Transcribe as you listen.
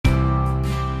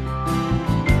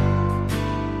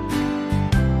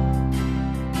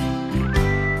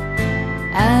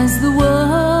As the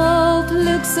world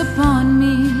looks upon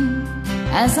me,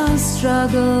 as I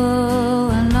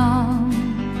struggle along,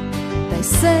 they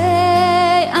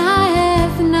say I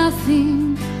have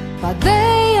nothing, but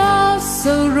they are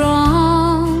so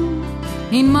wrong.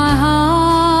 In my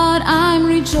heart I'm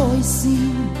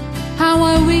rejoicing, how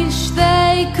I wish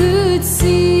they could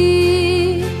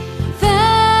see.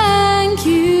 Thank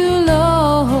you,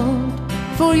 Lord,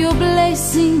 for your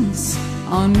blessings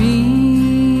on me.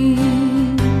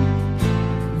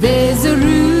 There's a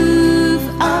roof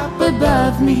up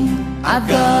above me, I've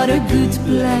got a good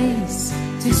place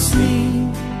to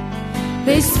sleep.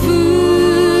 There's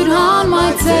food on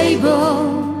my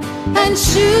table and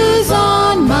shoes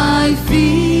on my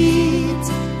feet.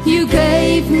 You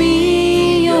gave me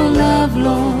your love,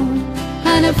 Lord,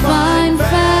 and a fine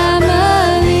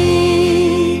family.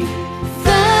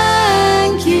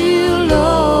 Thank you,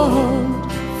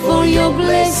 Lord, for your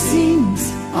blessings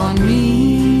on me.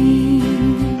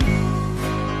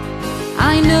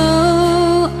 I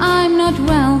know I'm not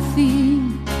wealthy,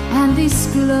 and these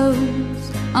clothes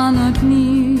are not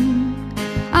new.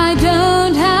 I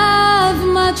don't have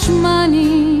much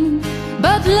money,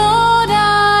 but Lord,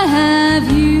 I have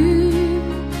you.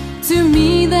 To me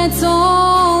that's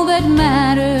all that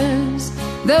matters,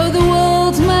 though the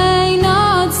world may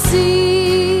not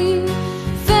see.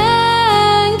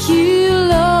 Thank you,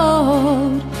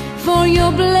 Lord, for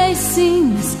your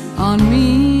blessings on me.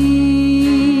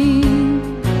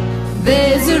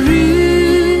 There's a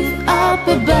roof up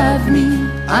above me,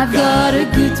 I've got a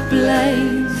good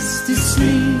place to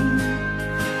sleep.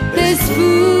 There's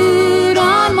food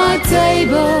on my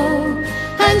table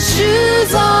and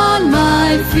shoes on my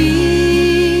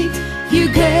feet. You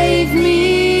gave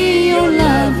me your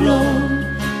love, Lord,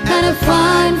 and a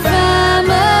fine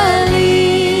family.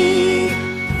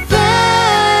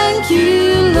 Thank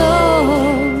you,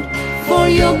 Lord, for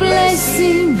your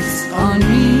blessings on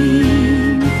me.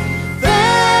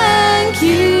 Thank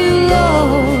you,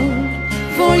 Lord,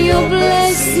 for your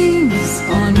blessings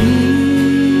on me.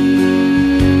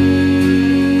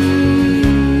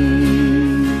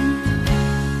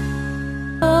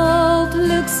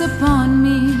 Upon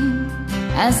me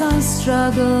as I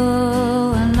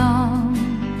struggle along,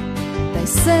 they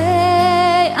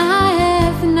say I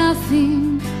have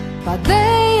nothing, but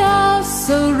they are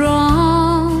so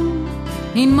wrong.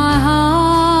 In my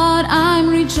heart I'm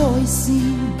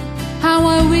rejoicing, how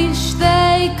I wish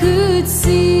they could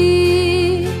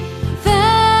see.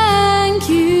 Thank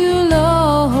you,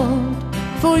 Lord,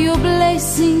 for your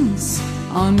blessings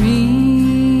on me.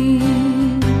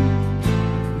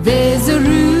 There's a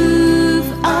roof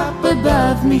up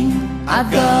above me, I've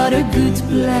got a good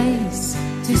place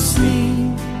to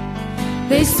sleep.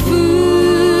 There's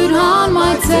food on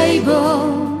my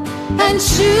table and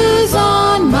shoes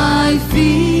on my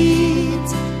feet.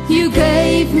 You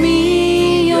gave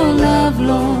me your love,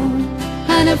 Lord,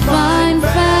 and a fine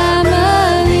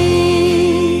family.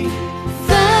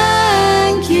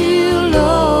 Thank you,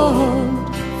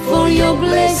 Lord, for your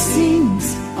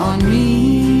blessings on me.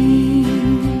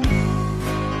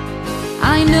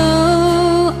 I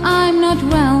know I'm not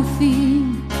wealthy,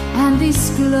 and these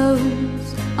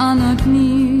clothes are not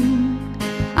new.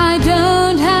 I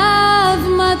don't have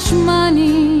much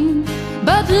money,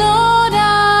 but Lord,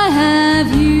 I have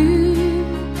you.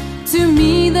 To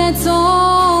me that's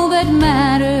all that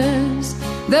matters,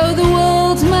 though the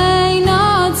world may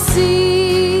not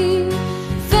see.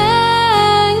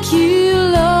 Thank you,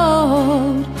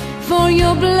 Lord, for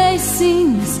your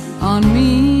blessings on me.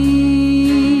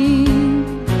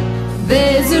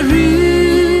 There's a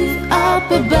roof up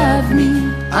above me,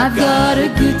 I've got a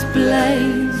good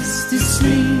place to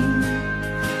sleep.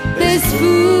 There's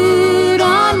food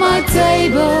on my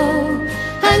table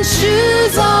and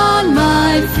shoes on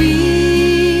my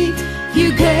feet.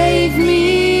 You gave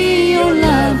me your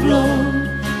love, Lord,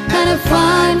 and a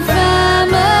fine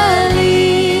family.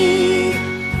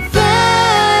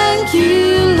 Thank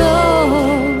you,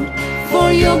 Lord, for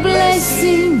your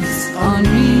blessings on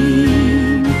me.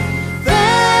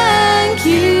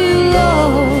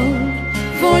 Lord,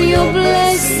 for your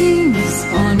blessings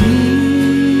on me.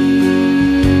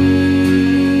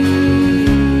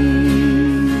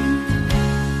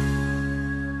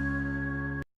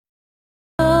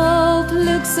 The world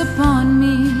looks upon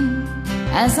me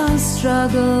as I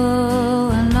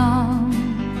struggle along.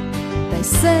 They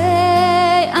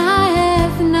say I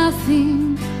have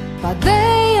nothing, but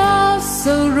they are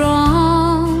so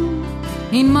wrong.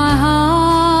 In my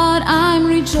heart I'm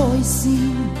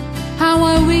rejoicing, how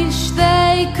I wish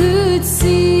they could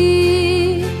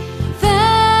see.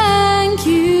 Thank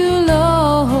you,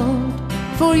 Lord,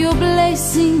 for your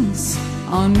blessings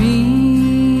on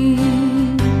me.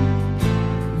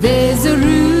 There's a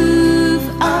roof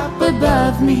up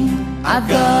above me, I've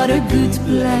got a good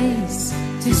place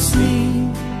to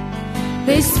sleep.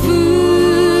 There's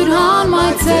food on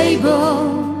my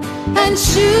table and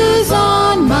shoes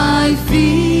on my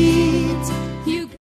feet.